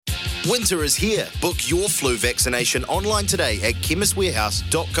Winter is here. Book your flu vaccination online today at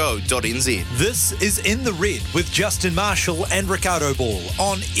chemistwarehouse.co.nz. This is In the Red with Justin Marshall and Ricardo Ball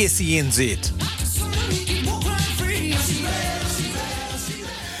on SENZ.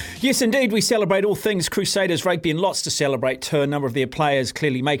 Yes, indeed, we celebrate all things Crusaders rugby and lots to celebrate too. A number of their players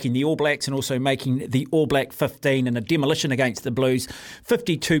clearly making the All Blacks and also making the All Black 15 in a demolition against the Blues.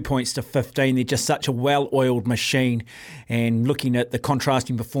 52 points to 15. They're just such a well-oiled machine. And looking at the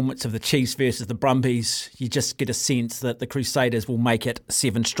contrasting performance of the Chiefs versus the Brumbies, you just get a sense that the Crusaders will make it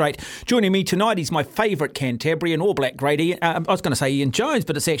 7 straight. Joining me tonight, he's my favourite Cantabrian All Black great. I was going to say Ian Jones,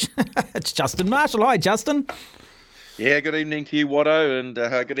 but it's actually it's Justin Marshall. Hi, Justin. Yeah, good evening to you, Watto, and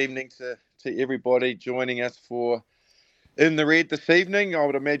good evening to everybody joining us for In the Red this evening. I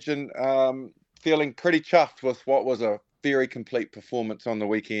would imagine feeling pretty chuffed with what was a very complete performance on the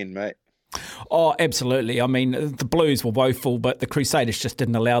weekend, mate. Oh, absolutely. I mean, the Blues were woeful, but the Crusaders just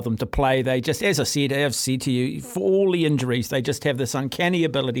didn't allow them to play. They just, as I've said to you, for all the injuries, they just have this uncanny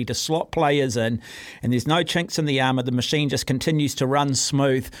ability to slot players in, and there's no chinks in the armour. The machine just continues to run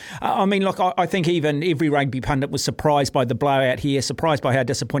smooth. I mean, look, I think even every rugby pundit was surprised by the blowout here, surprised by how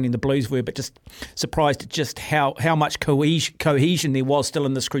disappointing the Blues were, but just surprised at just how much cohesion there was still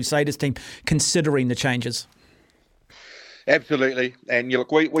in this Crusaders team, considering the changes. Absolutely, and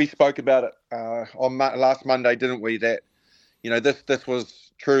look, we spoke about it on last Monday, didn't we? That this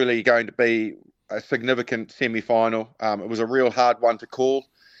was truly going to be a significant semi-final. It was a real hard one to call.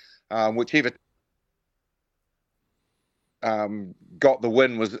 Whichever got the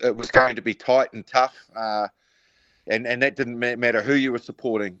win was going to be tight and tough, and that didn't matter who you were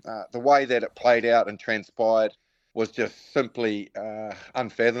supporting. The way that it played out and transpired was just simply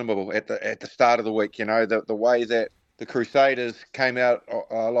unfathomable at the start of the week. The way that the Crusaders came out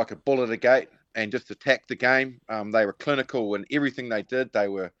like a bull at a gate and just attacked the game. They were clinical in everything they did.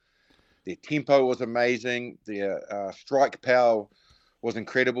 Their tempo was amazing. Their strike power was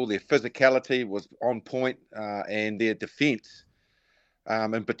incredible. Their physicality was on point, and their defence,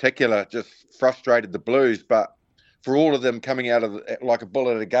 in particular, just frustrated the Blues. But for all of them coming out of like a bull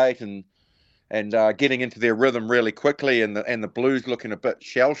at a gate and getting into their rhythm really quickly, and the Blues looking a bit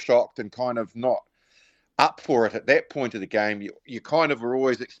shell shocked and kind of not up for it at that point of the game, you kind of were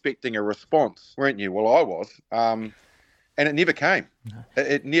always expecting a response, weren't you? Well, I was, and it never came. No.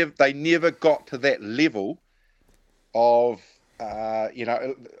 They never got to that level of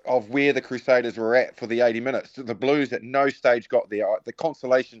of where the Crusaders were at for the 80 minutes. The Blues at no stage got there. The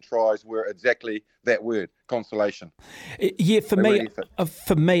consolation tries were exactly that word, consolation. Yeah, for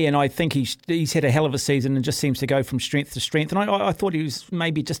me, and I think he's had a hell of a season and just seems to go from strength to strength. And I thought he was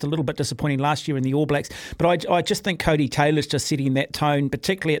maybe just a little bit disappointing last year in the All Blacks, but I just think Cody Taylor's just setting that tone,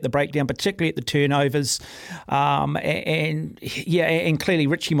 particularly at the breakdown, particularly at the turnovers, and clearly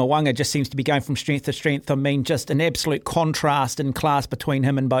Richie Mo'unga just seems to be going from strength to strength. I mean, just an absolute contrast in class between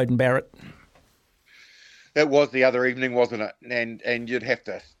him and Beauden Barrett. It was the other evening, wasn't it? And you'd have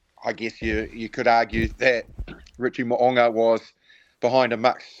to, I guess you could argue that Richie Mo'unga was behind a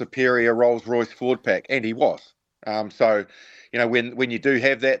much superior Rolls-Royce Ford pack, and he was. So, when you do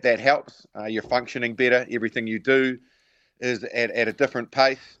have that helps. You're functioning better. Everything you do is at a different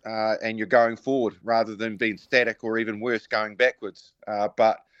pace, and you're going forward rather than being static or even worse, going backwards.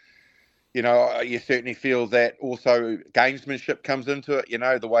 But you certainly feel that also gamesmanship comes into it.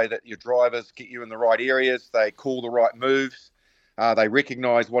 The way that your drivers get you in the right areas, they call the right moves, they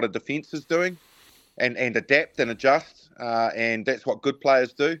recognise what a defence is doing and adapt and adjust, and that's what good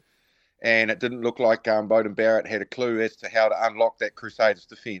players do. And it didn't look like Beauden Barrett had a clue as to how to unlock that Crusaders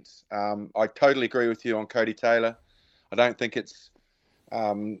defence. I totally agree with you on Cody Taylor. I don't think it's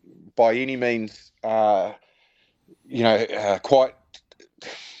by any means, quite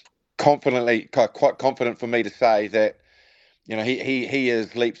confident for me to say that he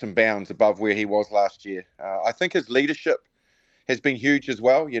is leaps and bounds above where he was last year. I think his leadership has been huge as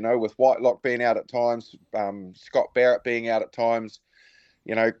well. With Whitelock being out at times, Scott Barrett being out at times.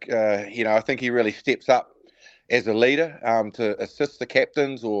 I think he really steps up as a leader to assist the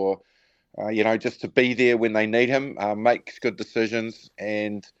captains or just to be there when they need him. Makes good decisions,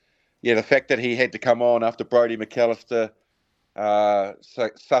 and the fact that he had to come on after Brodie McAllister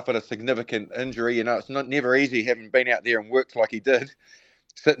suffered a significant injury. It's never easy having been out there and worked like he did,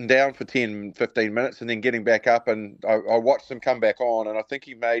 sitting down for 10, 15 minutes and then getting back up. And I watched him come back on, and I think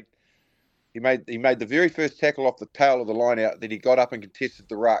he made the very first tackle off the tail of the line out, that he got up and contested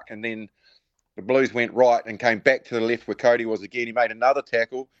the ruck, and then the Blues went right and came back to the left where Cody was again. He made another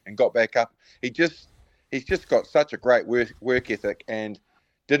tackle and got back up. He's just got such a great work ethic and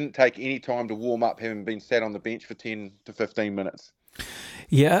didn't take any time to warm up, having been sat on the bench for 10 to 15 minutes.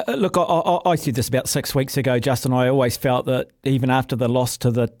 Yeah, look, I said this about 6 weeks ago, Justin. I always felt that even after the loss to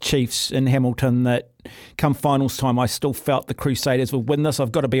the Chiefs in Hamilton, that come finals time, I still felt the Crusaders would win this.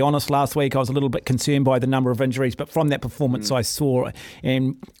 I've got to be honest, last week I was a little bit concerned by the number of injuries, but from that performance I saw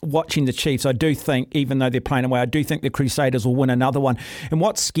and watching the Chiefs, I do think, even though they're playing away, I do think the Crusaders will win another one. And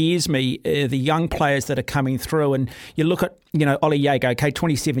what scares me are the young players that are coming through. And you look at, Ollie Yago, okay,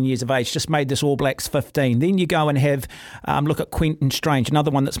 27 years of age, just made this All Blacks 15. Then you go and have, look at Quentin Strange,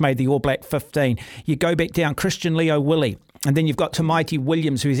 another one that's made the All Black 15. You go back down, Christian Leo Willie. And then you've got Tamaiti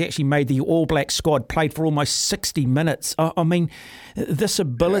Williams, who's actually made the All Black squad, played for almost 60 minutes. I mean, this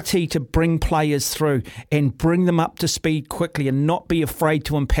ability to bring players through and bring them up to speed quickly and not be afraid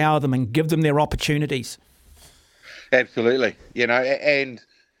to empower them and give them their opportunities. Absolutely. And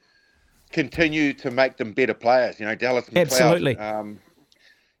continue to make them better players. Dallas McLeod. Absolutely.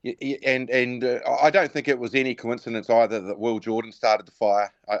 And I don't think it was any coincidence either that Will Jordan started the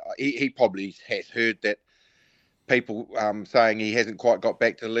fire. He probably has heard that people saying he hasn't quite got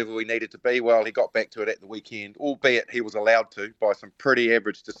back to the level he needed to be. Well, he got back to it at the weekend, albeit he was allowed to by some pretty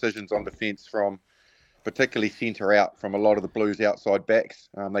average decisions on defence from particularly centre out from a lot of the Blues outside backs.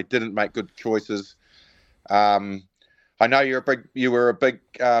 They didn't make good choices. I know you were a big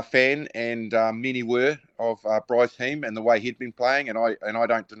fan, and many were, of Bryce Heem and the way he'd been playing, and I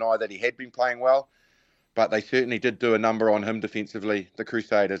don't deny that he had been playing well, but they certainly did do a number on him defensively, the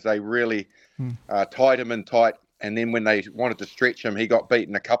Crusaders. They really tied him in tight, and then when they wanted to stretch him, he got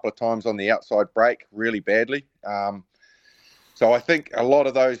beaten a couple of times on the outside break really badly. So I think a lot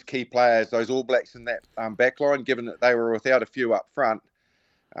of those key players, those All Blacks in that backline, given that they were without a few up front,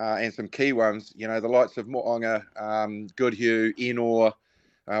 and some key ones, the likes of Mo'unga, Goodhue, Enor,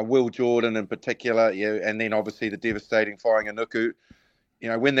 Will Jordan in particular, and then obviously the devastating Whainganuku.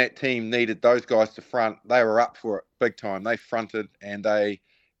 When that team needed those guys to front, they were up for it big time. They fronted and they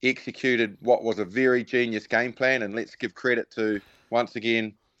executed what was a very genius game plan. And let's give credit to, once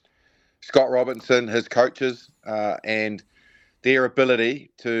again, Scott Robinson, his coaches, and their ability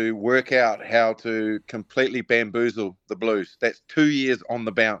to work out how to completely bamboozle the Blues. That's 2 years on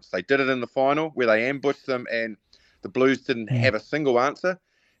the bounce. They did it in the final where they ambushed them and the Blues didn't have a single answer,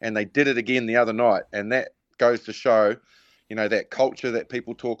 and they did it again the other night. And that goes to show, that culture that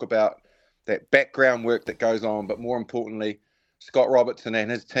people talk about, that background work that goes on, but more importantly, Scott Robertson and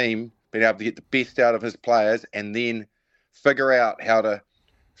his team being able to get the best out of his players and then figure out how to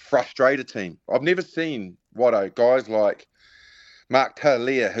frustrate a team. I've never seen, guys like Mark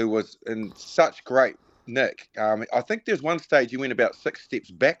Talia, who was in such great nick. I think there's one stage he went about 6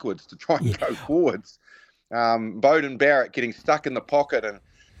 steps backwards to try and go forwards. Beauden Barrett getting stuck in the pocket and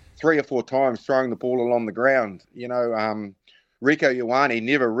 3 or 4 times throwing the ball along the ground. Rieko Ioane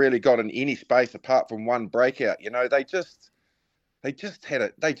never really got in any space apart from one breakout. They just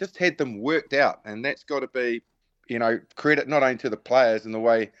had them worked out, and that's got to be, credit not only to the players and the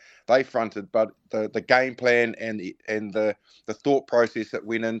way they fronted, but the game plan and the thought process that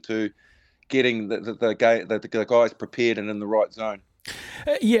went into getting the guys prepared and in the right zone.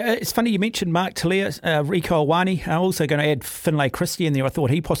 It's funny you mentioned Mark Talia, Rieko Ioane. I'm also going to add Finlay Christie in there. I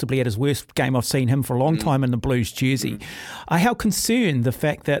thought he possibly had his worst game. I've seen him for a long time in the Blues jersey. How concerned the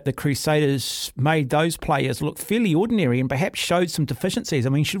fact that the Crusaders made those players look fairly ordinary and perhaps showed some deficiencies? I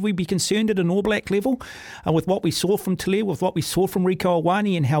mean, should we be concerned at an All Black level with what we saw from Talia, with what we saw from Rieko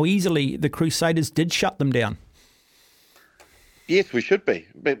Ioane, and how easily the Crusaders did shut them down? Yes, we should be,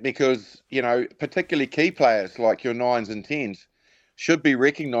 but because, particularly key players like your 9s and 10s, should be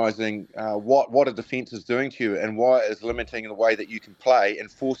recognising what a defence is doing to you and why it is limiting the way that you can play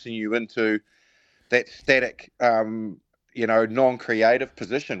and forcing you into that static, non-creative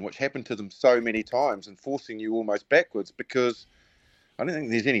position, which happened to them so many times, and forcing you almost backwards, because I don't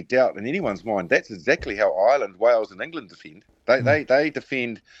think there's any doubt in anyone's mind that's exactly how Ireland, Wales and England defend. They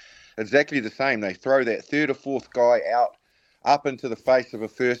defend exactly the same. They throw that 3rd or 4th guy out up into the face of a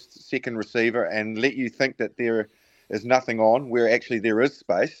 1st, 2nd receiver and let you think that there is nothing on, where actually there is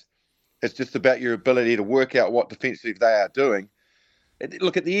space. It's just about your ability to work out what defensively they are doing.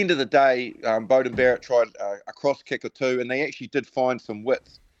 Look, at the end of the day, Beauden Barrett tried a cross kick or 2, and they actually did find some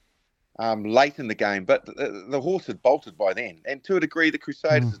width late in the game, but the horse had bolted by then. And to a degree, the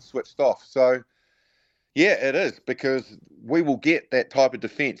Crusaders had switched off. So, yeah, it is, because we will get that type of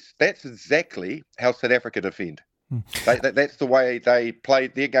defence. That's exactly how South Africa defend. That's the way they play.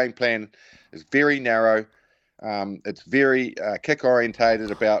 Their game plan is very narrow. It's very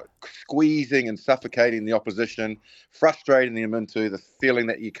kick-orientated, about squeezing and suffocating the opposition, frustrating them into the feeling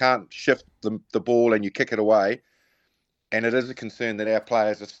that you can't shift the ball and you kick it away. And it is a concern that our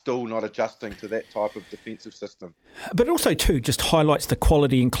players are still not adjusting to that type of defensive system. But also, too, just highlights the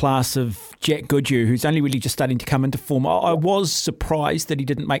quality and class of Jack Goodhue, who's only really just starting to come into form. I was surprised that he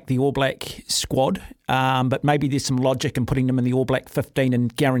didn't make the All Black squad, but maybe there's some logic in putting him in the All Black 15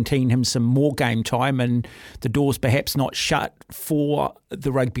 and guaranteeing him some more game time, and the door's perhaps not shut for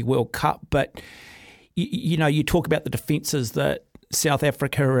the Rugby World Cup. But, you talk about the defences that South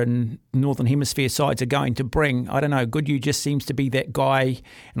Africa and Northern Hemisphere sides are going to bring. I don't know, Goodhue just seems to be that guy,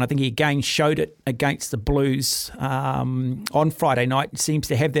 and I think he again showed it against the Blues on Friday night. Seems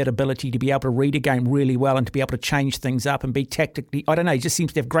to have that ability to be able to read a game really well and to be able to change things up and be tactically, I don't know, he just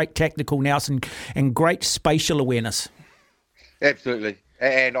seems to have great tactical nous and great spatial awareness. Absolutely.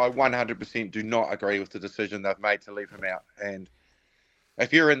 And I 100% do not agree with the decision they've made to leave him out. And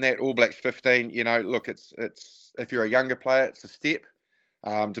if you're in that All Blacks 15, look, it's if you're a younger player, it's a step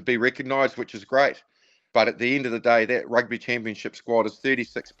to be recognised, which is great. But at the end of the day, that Rugby Championship squad is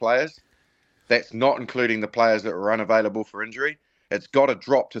 36 players. That's not including the players that were unavailable for injury. It's got to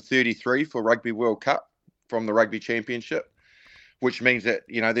drop to 33 for Rugby World Cup from the Rugby Championship, which means that,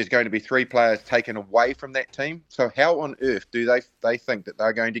 there's going to be 3 players taken away from that team. So how on earth do they think that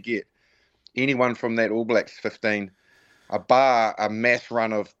they're going to get anyone from that All Blacks 15, bar a mass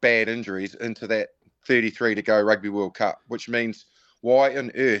run of bad injuries, into that 33 to go Rugby World Cup, which means why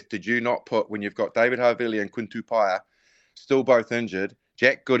on earth did you not put, when you've got David Havili and Quintu Paia still both injured,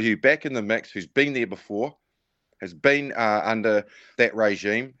 Jack Goodhue back in the mix, who's been there before, has been under that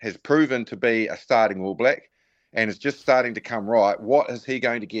regime, has proven to be a starting All Black, and is just starting to come right. What is he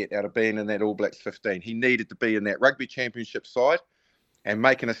going to get out of being in that All Blacks 15? He needed to be in that Rugby Championship side and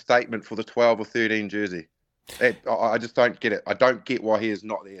making a statement for the 12 or 13 jersey. I just don't get it. I don't get why he is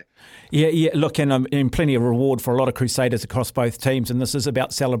not there. Yeah. Look, and plenty of reward for a lot of Crusaders across both teams, and this is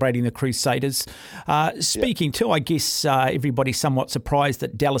about celebrating the Crusaders. Speaking to, I guess, everybody's somewhat surprised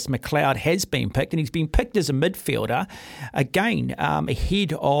that Dallas McLeod has been picked, and he's been picked as a midfielder, again,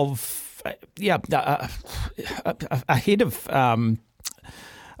 ahead of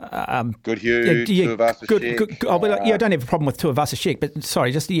Goodhue, Tuivasa-Sheck. I don't have a problem with Tuivasa-Sheck, but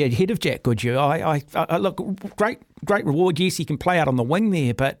sorry, just ahead of Jack Goodhue. I look, great reward. Yes, he can play out on the wing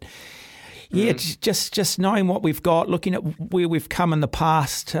there, but just knowing what we've got, looking at where we've come in the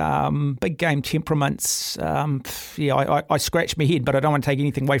past, big game temperaments. I scratch my head, but I don't want to take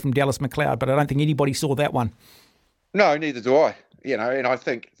anything away from Dallas McLeod. But I don't think anybody saw that one. No, neither do I. And I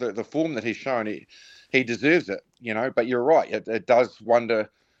think the form that he's shown, he deserves it. But you're right. It does wonder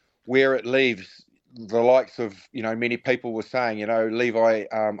where it leaves the likes of, many people were saying, Levi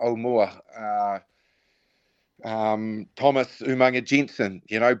O'Moore, Thomas Umaga Jensen,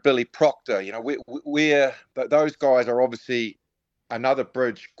 Billy Proctor, where those guys are obviously another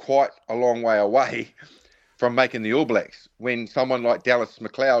bridge quite a long way away from making the All Blacks, when someone like Dallas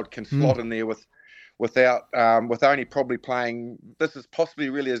McLeod can slot in there with only probably playing, this is possibly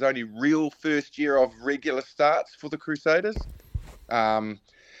really his only real first year of regular starts for the Crusaders.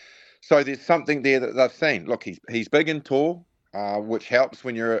 So there's something there that they've seen. Look, he's big and tall, which helps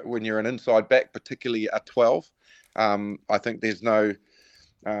when you're an inside back, particularly a 12. I think there's no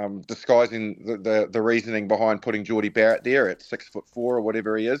disguising the reasoning behind putting Geordie Barrett there at 6'4" or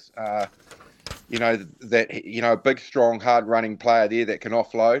whatever he is. A big, strong, hard-running player there that can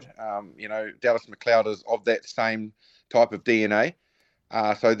offload. Dallas McLeod is of that same type of DNA.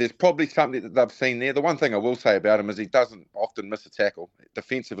 So there's probably something that they've seen there. The one thing I will say about him is he doesn't often miss a tackle.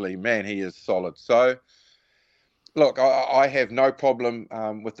 Defensively, man, he is solid. So, look, I have no problem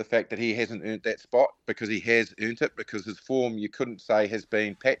with the fact that he hasn't earned that spot, because he has earned it, because his form, you couldn't say, has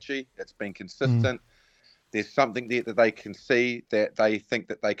been patchy. It's been consistent. There's something there that they can see that they think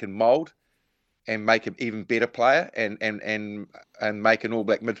that they can mould and make an even better player and make an All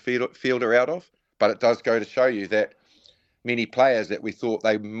Black midfielder out of. But it does go to show you that many players that we thought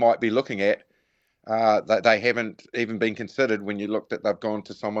they might be looking at, that they haven't even been considered when you looked at they've gone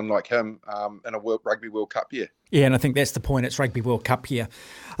to someone like him in a Rugby World Cup year. Yeah, and I think that's the point. It's Rugby World Cup year.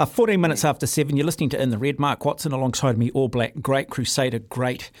 14 minutes after 7, you're listening to In the Red. Mark Watson alongside me, All Black great, Crusader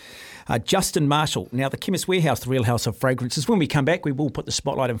great, Justin Marshall. Now, the Chemist Warehouse, the real house of fragrances. When we come back, we will put the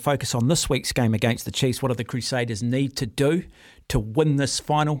spotlight and focus on this week's game against the Chiefs. What do the Crusaders need to do to win this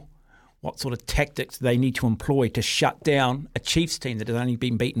final? What sort of tactics do they need to employ to shut down a Chiefs team that has only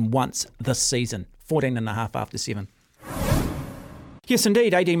been beaten once this season? 14 and a half after 7. Yes,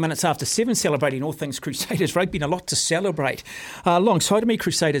 indeed. 18 minutes after 7, celebrating all things Crusaders rugby, and a lot to celebrate. Alongside of me,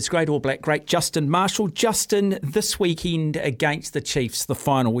 Crusaders great All Black great Justin Marshall. Justin, this weekend against the Chiefs, the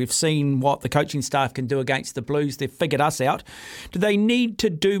final, we've seen what the coaching staff can do against the Blues. They've figured us out. Do they need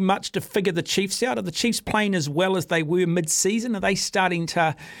to do much to figure the Chiefs out? Are the Chiefs playing as well as they were mid-season? Are they starting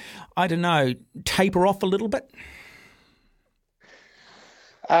to, I don't know, taper off a little bit?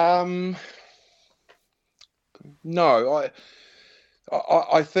 No,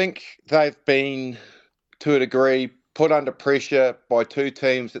 I think they've been, to a degree, put under pressure by two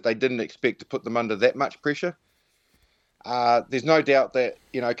teams that they didn't expect to put them under that much pressure. There's no doubt that,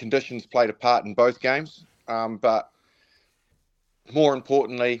 conditions played a part in both games. But more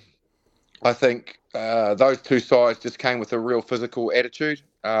importantly, I think those two sides just came with a real physical attitude.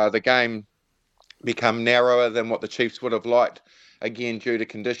 The game became narrower than what the Chiefs would have liked, again, due to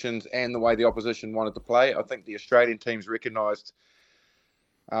conditions and the way the opposition wanted to play. I think the Australian teams recognised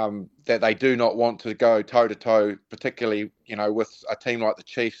that they do not want to go toe-to-toe, particularly, with a team like the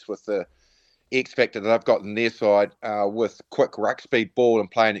Chiefs, with the X factor that they've got on their side, with quick ruck speed ball and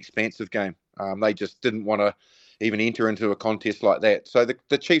play an expansive game. They just didn't want to even enter into a contest like that. So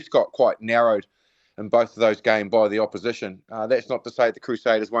the Chiefs got quite narrowed in both of those games by the opposition. That's not to say the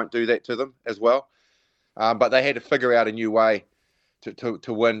Crusaders won't do that to them as well. But they had to figure out a new way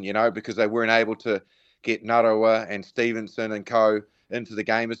to win, because they weren't able to get Narawa and Stevenson and co into the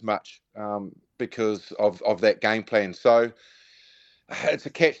game as much because of that game plan. So it's a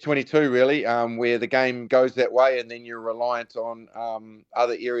catch-22 really, where the game goes that way and then you're reliant on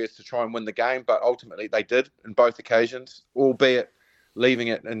other areas to try and win the game. But ultimately they did in both occasions, albeit leaving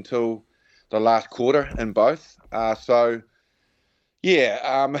it until the last quarter in both. It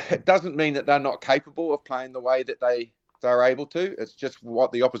doesn't mean that they're not capable of playing the way that they're able to. It's just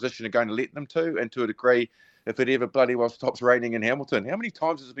what the opposition are going to let them to, and to a degree, if it ever bloody well stops raining in Hamilton. How many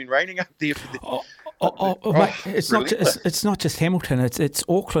times has it been raining up there? Mate, it's not just Hamilton. It's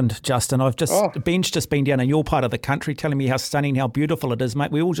Auckland, Justin. Ben's just been down in your part of the country, telling me how stunning, how beautiful it is, mate.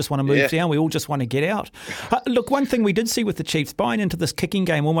 We all just want to move down. We all just want to get out. Look, one thing we did see with the Chiefs buying into this kicking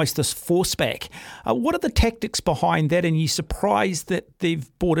game, almost this force back. What are the tactics behind that? And you surprised that they've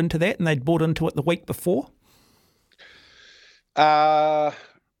bought into that, and they'd bought into it the week before?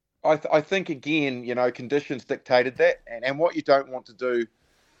 I think, again, conditions dictated that. And what you don't want to do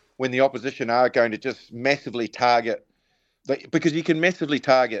when the opposition are going to just massively target, because you can massively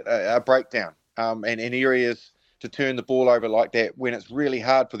target a breakdown and areas to turn the ball over like that when it's really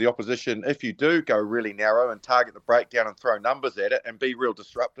hard for the opposition. If you do go really narrow and target the breakdown and throw numbers at it and be real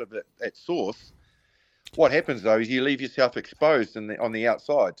disruptive at source, what happens, though, is you leave yourself exposed on the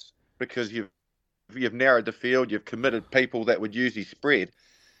outsides because you've narrowed the field, you've committed people that would usually spread.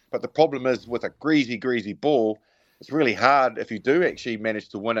 But the problem is with a greasy ball, it's really hard if you do actually manage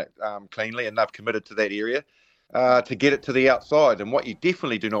to win it cleanly and they've committed to that area to get it to the outside. And what you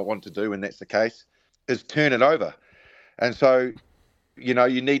definitely do not want to do, when that's the case, is turn it over. And so,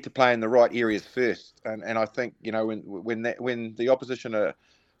 you need to play in the right areas first. And I think, when the opposition are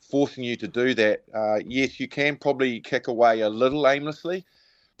forcing you to do that, yes, you can probably kick away a little aimlessly,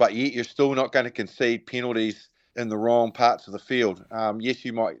 but yet you're still not going to concede penalties in the wrong parts of the field. Yes,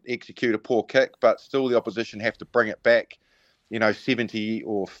 you might execute a poor kick, but still the opposition have to bring it back, 70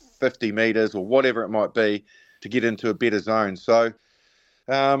 or 50 metres or whatever it might be to get into a better zone. So,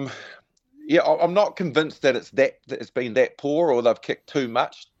 I'm not convinced that it's been that poor or they've kicked too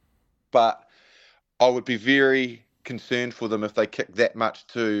much, but I would be very concerned for them if they kick that much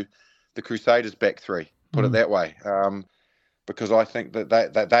to the Crusaders' back three, put it that way. Because I think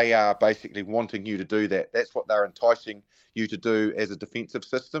that they are basically wanting you to do that. That's what they're enticing you to do as a defensive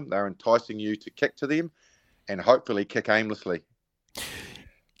system. They're enticing you to kick to them and hopefully kick aimlessly.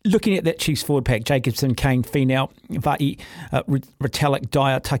 Looking at that Chiefs forward pack, Jacobson, Kane, Finau, Va'i, Retallick,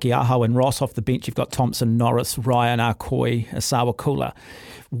 Dyer, Takiaho and Ross off the bench. You've got Thompson, Norris, Ryan, Arkoi, Asawa Kula.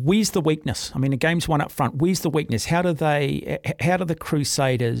 Where's the weakness? I mean, the game's one up front. Where's the weakness? How do the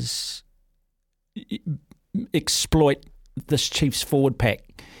Crusaders exploit this Chiefs forward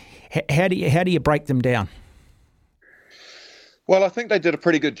pack? How do you break them down? Well, I think they did a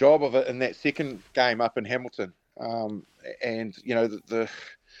pretty good job of it in that second game up in Hamilton. And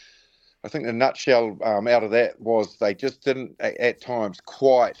I think the nutshell out of that was they just didn't at times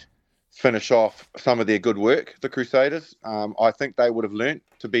quite finish off some of their good work, the Crusaders. I think they would have learnt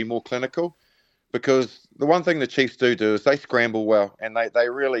to be more clinical, because the one thing the Chiefs do is they scramble well, and they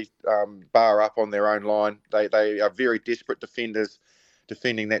really bar up on their own line. They are very desperate defenders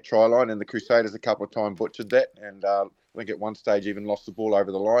defending that try line, and the Crusaders a couple of times butchered that, and I think at one stage even lost the ball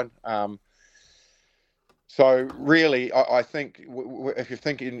over the line. So really, I think if you're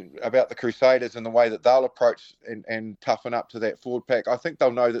thinking about the Crusaders and the way that they'll approach and toughen up to that forward pack, I think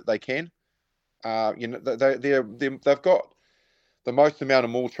they'll know that they can. They've got the most amount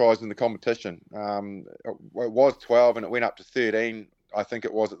of maul tries in the competition. It was 12 and it went up to 13. I think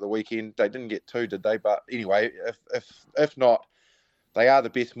it was at the weekend. They didn't get 2, did they? But anyway, if not, they are the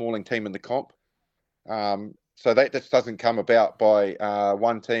best mauling team in the comp. So that just doesn't come about by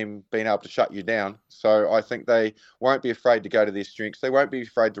one team being able to shut you down. So I think they won't be afraid to go to their strengths. They won't be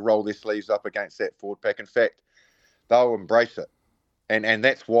afraid to roll their sleeves up against that forward pack. In fact, they'll embrace it. And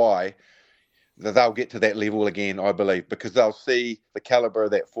that's why they'll get to that level again, I believe, because they'll see the calibre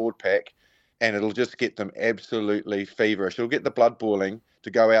of that forward pack and it'll just get them absolutely feverish. It'll get the blood boiling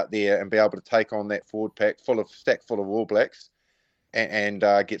to go out there and be able to take on that forward pack stack full of All Blacks and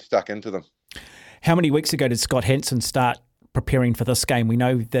get stuck into them. How many weeks ago did Scott Hansen start preparing for this game? We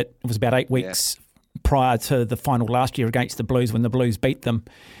know that it was about 8 weeks prior to the final last year against the Blues when the Blues beat them.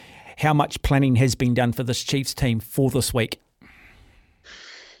 How much planning has been done for this Chiefs team for this week?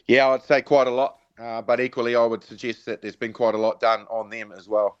 Yeah, I'd say quite a lot. But equally, I would suggest that there's been quite a lot done on them as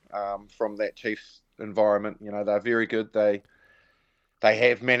well from that Chiefs environment. You know, they're very good. They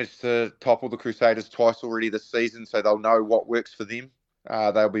have managed to topple the Crusaders twice already this season, so they'll know what works for them.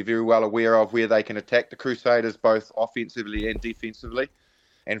 They'll be very well aware of where they can attack the Crusaders, both offensively and defensively,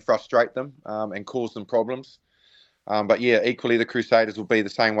 and frustrate them and cause them problems. But yeah, equally, the Crusaders will be the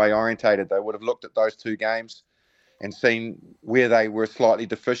same way orientated. They would have looked at those 2 games and seen where they were slightly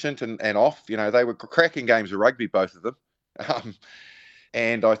deficient and off. You know, they were cracking games of rugby, both of them.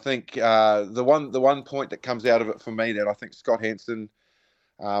 And I think the one point that comes out of it for me that I think Scott Hansen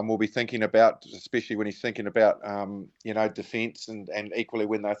will be thinking about, especially when he's thinking about, defence and equally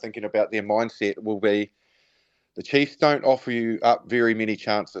when they're thinking about their mindset, will be the Chiefs don't offer you up very many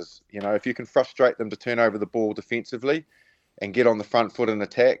chances. You know, if you can frustrate them to turn over the ball defensively and get on the front foot and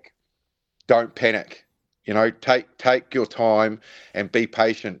attack, don't panic. You know, take your time and be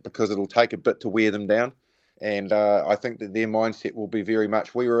patient because it'll take a bit to wear them down. And I think that their mindset will be very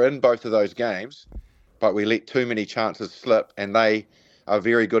much, we were in both of those games, but we let too many chances slip and they are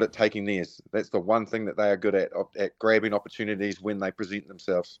very good at taking theirs. That's the one thing that they are good at grabbing opportunities when they present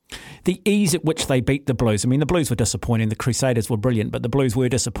themselves. The ease at which they beat the Blues. I mean, the Blues were disappointing. The Crusaders were brilliant, but the Blues were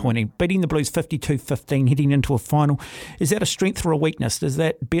disappointing. Beating the Blues 52-15, heading into a final, is that a strength or a weakness? Does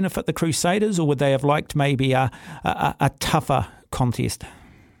that benefit the Crusaders, or would they have liked maybe a tougher contest?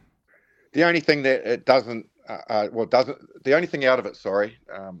 The only thing that it doesn't, the only thing out of it,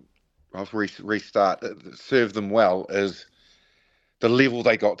 I'll restart, that served them well is the level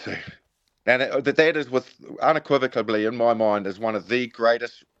they got to. And that is unequivocally, in my mind, is one of the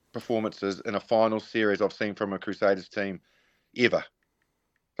greatest performances in a final series I've seen from a Crusaders team ever.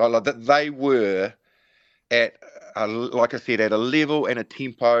 Like that they were at, like I said, at a level and a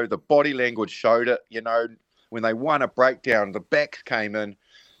tempo. The body language showed it. You know, when they won a breakdown, the backs came in.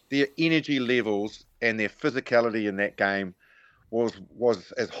 Their energy levels and their physicality in that game was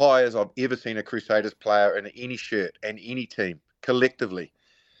as high as I've ever seen a Crusaders player in any shirt and any team collectively.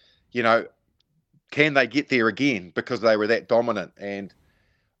 You know, can they get there again because they were that dominant? And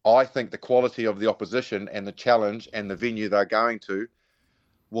I think the quality of the opposition and the challenge and the venue they're going to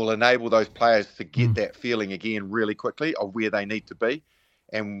will enable those players to get that feeling again really quickly of where they need to be.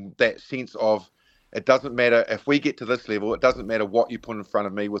 And that sense of, it doesn't matter if we get to this level, it doesn't matter what you put in front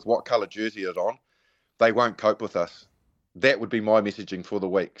of me with what colour jersey it's on, they won't cope with us. That would be my messaging for the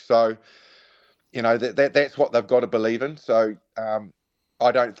week. So, you know, that's what they've got to believe in. So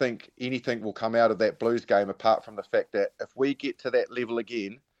I don't think anything will come out of that Blues game apart from the fact that if we get to that level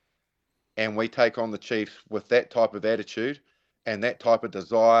again and we take on the Chiefs with that type of attitude and that type of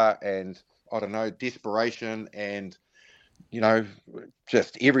desire and, I don't know, desperation and, you know,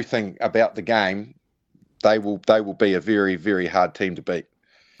 just everything about the game, they will be a very, very hard team to beat.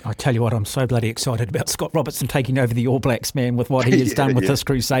 I tell you what, I'm so bloody excited about Scott Robertson taking over the All Blacks, man, with what he has done with this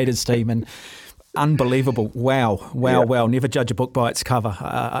Crusaders team. And unbelievable. Wow. Never judge a book by its cover.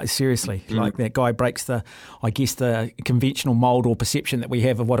 Seriously. Like that guy breaks the conventional mould or perception that we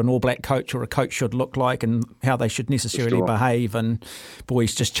have of what an All Black coach or a coach should look like and how they should necessarily behave. And boy,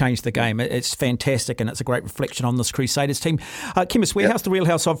 he's just changed the game. It's fantastic and it's a great reflection on this Crusaders team. Chemist Warehouse, the real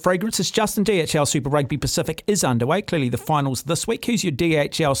house of fragrances. Justin, DHL Super Rugby Pacific is underway. Clearly the finals this week. Who's your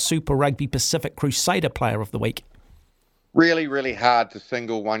DHL Super Rugby Pacific Crusader player of the week? Really, really hard to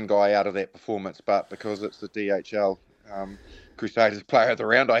single one guy out of that performance, but because it's the DHL Crusaders player of the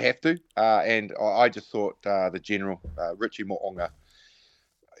round, I have to. And I just thought the general, Richie Mo'unga,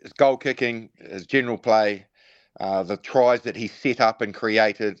 his goal kicking, his general play, the tries that he set up and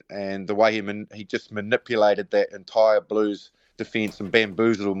created, and the way he just manipulated that entire Blues defence and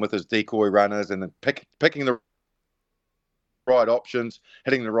bamboozled them with his decoy runners, and then picking the right options,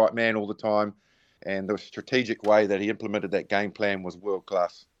 hitting the right man all the time, and the strategic way that he implemented that game plan was world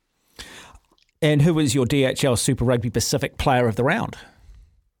class. And who was your DHL Super Rugby Pacific player of the round?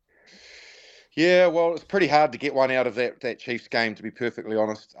 Yeah, well, it's pretty hard to get one out of that Chiefs game, to be perfectly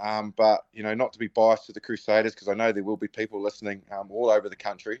honest. But, not to be biased to the Crusaders, because I know there will be people listening all over the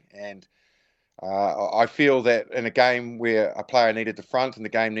country. And I feel that in a game where a player needed the front and the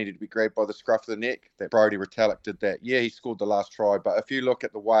game needed to be grabbed by the scruff of the neck, that Brodie Retallick did that. Yeah, he scored the last try, but if you look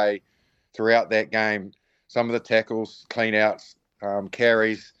at the way throughout that game, some of the tackles, clean-outs,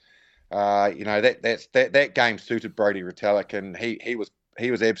 carries, that game suited Brodie Retallick, and he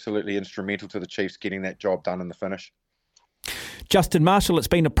was absolutely instrumental to the Chiefs getting that job done in the finish. Justin Marshall, it's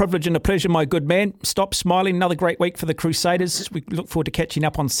been a privilege and a pleasure, my good man. Stop smiling. Another great week for the Crusaders. We look forward to catching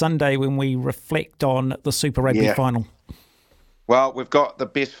up on Sunday when we reflect on the Super Rugby final. Well, we've got the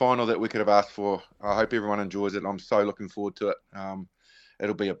best final that we could have asked for. I hope everyone enjoys it. I'm so looking forward to it.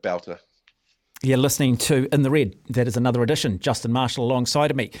 It'll be a belter. You're listening to In the Red. That is another edition. Justin Marshall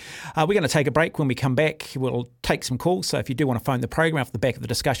alongside of me. We're going to take a break. When we come back, we'll take some calls. So if you do want to phone the program off the back of the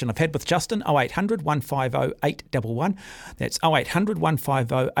discussion I've had with Justin, 0800 150 811. That's 0800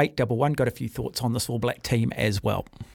 150 811. Got a few thoughts on this All Black team as well.